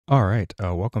All right,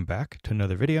 welcome back to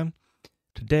another video.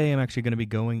 Today I'm actually going to be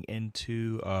going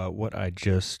into what I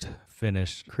just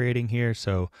finished creating here.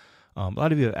 So a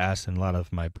lot of you have asked in a lot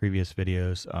of my previous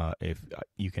videos if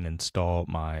you can install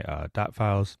my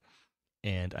Dotfiles,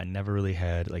 and I never really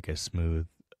had like a smooth,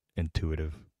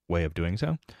 intuitive way of doing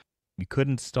so. You could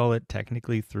install it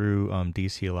technically through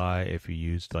DCLI if you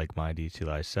used like my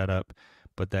DCLI setup,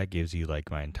 but that gives you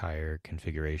like my entire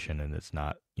configuration, and it's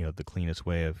not the cleanest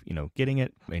way of getting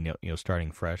it, and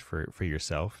starting fresh for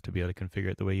yourself to be able to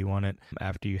configure it the way you want it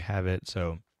after you have it.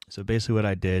 So basically, what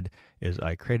I did is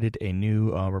I created a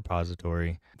new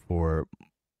repository for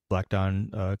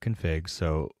Blackdawn configs.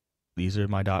 So these are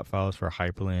my dot files for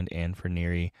Hyprland and for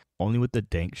Niri, only with the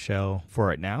dank shell for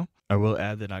right now. I will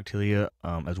add the Noctilia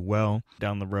as well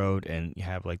down the road, and you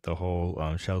have like the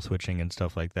whole shell switching and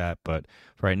stuff like that. But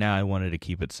for right now, I wanted to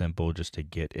keep it simple just to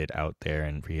get it out there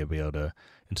and for you to be able to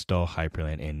install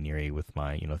Hyprland and Niri with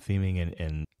my theming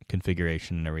and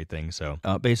configuration and everything. So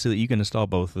basically, you can install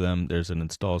both of them. There's an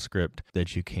install script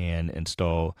that you can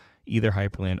install either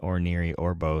Hyprland or Niri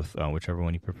or both, whichever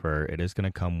one you prefer. It is going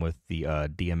to come with the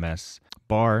DMS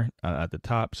bar at the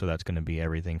top, so that's going to be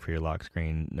everything for your lock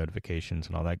screen notifications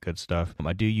and all that good stuff.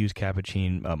 I do use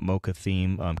Capuchin Mocha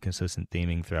theme, consistent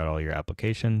theming throughout all your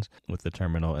applications with the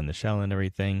terminal and the shell and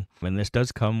everything. And this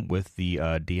does come with the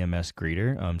DMS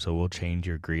greeter, so we'll change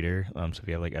your greeter. So if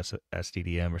you have like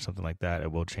SDDM or something like that,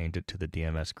 it will change it to the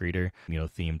DMS greeter,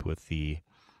 themed with the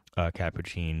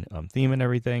Capuchin theme and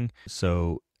everything.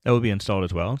 So that will be installed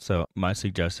as well. So my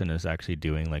suggestion is actually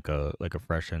doing like a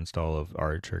fresh install of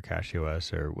Arch or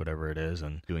CachyOS or whatever it is,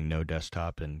 and doing no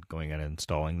desktop and going and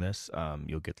installing this.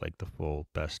 You'll get like the full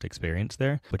best experience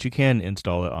there. But you can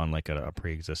install it on like a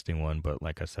pre-existing one. But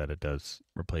like I said, it does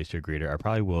replace your greeter. I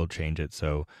probably will change it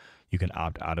so you can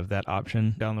opt out of that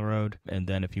option down the road. And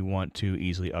then if you want to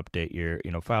easily update your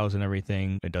files and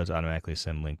everything, it does automatically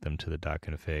symlink them to the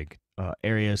 .config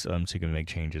areas, so you can make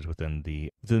changes within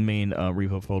the main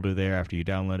repo folder there after you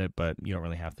download it. But you don't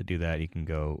really have to do that. You can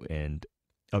go and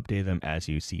update them as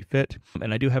you see fit.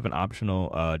 And I do have an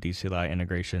optional DCLI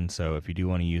integration. So if you do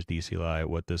want to use DCLI,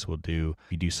 what this will do,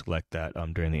 if you do select that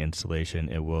during the installation,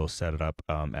 it will set it up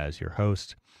as your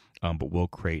host. But we'll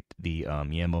create the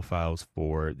YAML files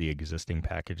for the existing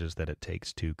packages that it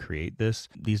takes to create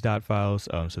these dot files.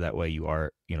 So that way you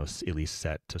are at least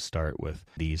set to start with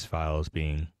these files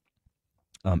being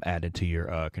added to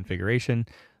your configuration,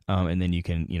 and then you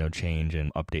can change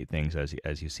and update things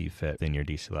as you see fit in your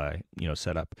DCLI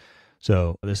setup.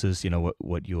 So this is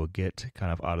what you will get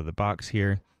kind of out of the box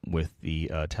here with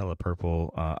the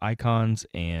telepurple icons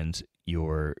and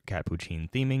your Capuchin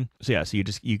theming. So yeah, so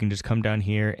you can just come down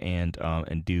here and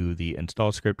do the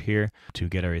install script here to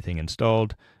get everything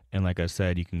installed. And like I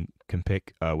said, you can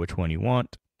pick which one you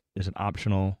want. There's an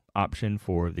optional option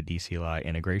for the DCLI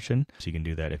integration, so you can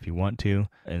do that if you want to,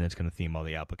 and it's going to theme all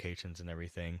the applications and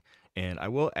everything. And I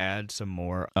will add some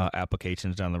more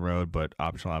applications down the road, but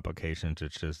optional applications,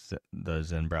 it's just the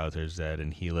Zen Browser, Zed,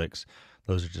 and Helix.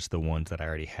 Those are just the ones that I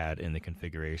already had in the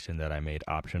configuration that I made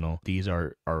optional. These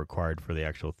are required for the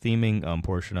actual theming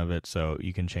portion of it, so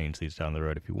you can change these down the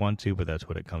road if you want to, but that's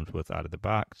what it comes with out of the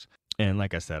box. And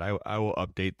like I said, I will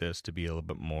update this to be a little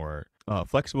bit more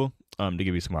flexible, to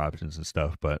give you some more options and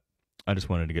stuff. But I just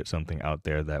wanted to get something out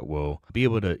there that will be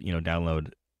able to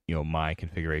download my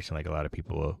configuration, like a lot of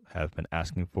people have been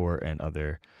asking for, and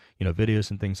other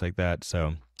videos and things like that.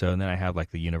 So and then I have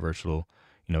like the universal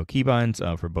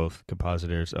keybinds for both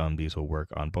compositors. These will work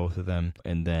on both of them.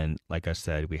 And then like I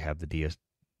said, we have the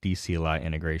DCLI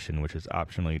integration, which is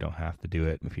optional. You don't have to do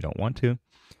it if you don't want to.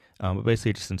 But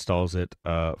basically it just installs it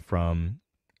from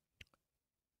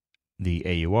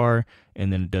the AUR,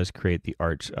 and then it does create the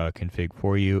Arch config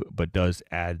for you, but does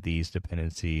add these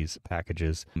dependencies,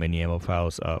 packages, and YAML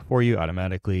files for you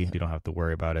automatically. You don't have to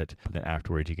worry about it. But then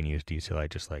afterwards, you can use DCLI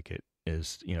just like it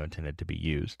is intended to be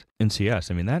used. And so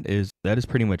yes, I mean that is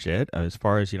pretty much it as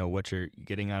far as what you're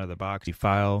getting out of the box. The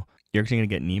file, you're actually going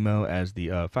to get Nemo as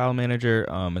the file manager,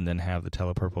 and then have the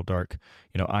telepurple dark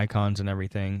icons and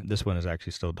everything. This one is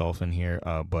actually still Dolphin here,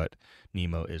 but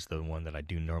Nemo is the one that I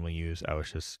do normally use. I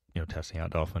was just testing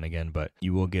out Dolphin again, but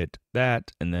you will get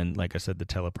that, and then like I said, the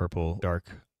telepurple dark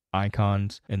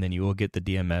icons, and then you will get the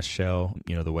DMS shell,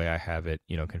 the way I have it,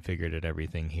 configured and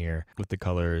everything here with the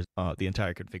colors, the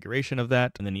entire configuration of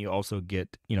that. And then you also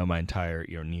get, my entire,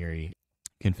 Niri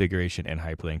configuration and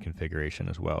Hyprland configuration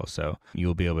as well. So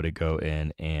you'll be able to go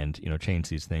in and, change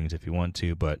these things if you want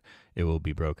to, but it will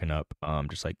be broken up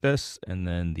just like this. And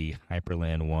then the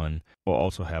Hyprland one will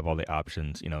also have all the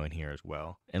options, in here as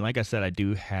well. And like I said, I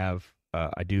do have,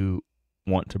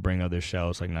 want to bring other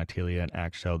shells like Noctilia and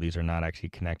Axe Shell. These are not actually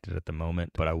connected at the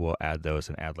moment, but I will add those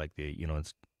and add like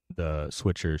the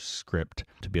switcher script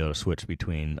to be able to switch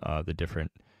between the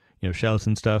different shells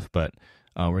and stuff. But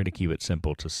we're going to keep it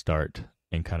simple to start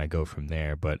and kind of go from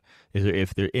there. But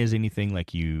if there is anything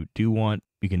like you do want,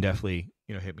 you can definitely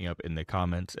hit me up in the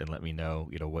comments and let me know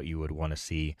what you would want to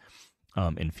see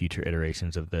in future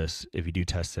iterations of this. If you do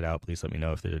test it out, please let me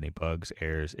know if there's any bugs,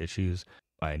 errors, issues.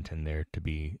 I intend there to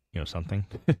be something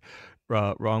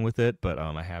wrong with it, but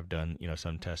I have done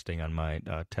some testing on my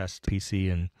test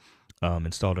PC and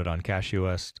installed it on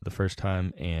CashOS the first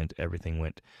time, and everything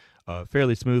went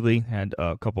fairly smoothly. Had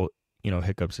a couple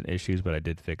hiccups and issues, but I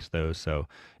did fix those, so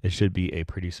it should be a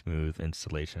pretty smooth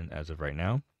installation as of right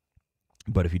now.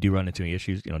 But if you do run into any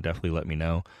issues, definitely let me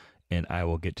know, and I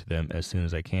will get to them as soon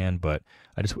as I can. But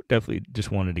I definitely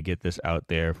wanted to get this out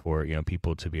there for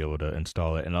people to be able to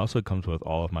install it. And it also comes with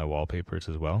all of my wallpapers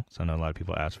as well. So I know a lot of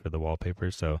people ask for the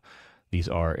wallpapers, so these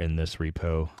are in this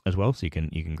repo as well, so you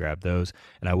can grab those.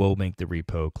 And I will make the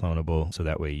repo clonable, so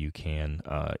that way you can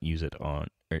use it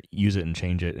and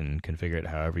change it and configure it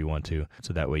however you want to.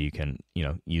 So that way you can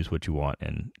use what you want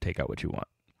and take out what you want.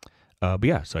 But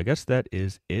yeah, so I guess that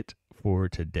is it for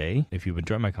today. If you've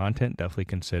enjoyed my content, definitely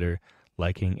consider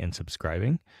liking and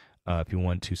subscribing. If you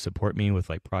want to support me with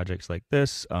like projects like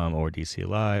this or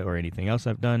DCLI or anything else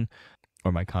I've done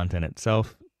or my content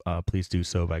itself, please do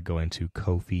so by going to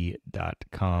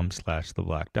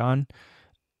ko-fi.com/theblackdawn.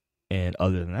 And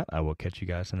other than that, I will catch you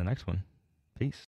guys in the next one. Peace.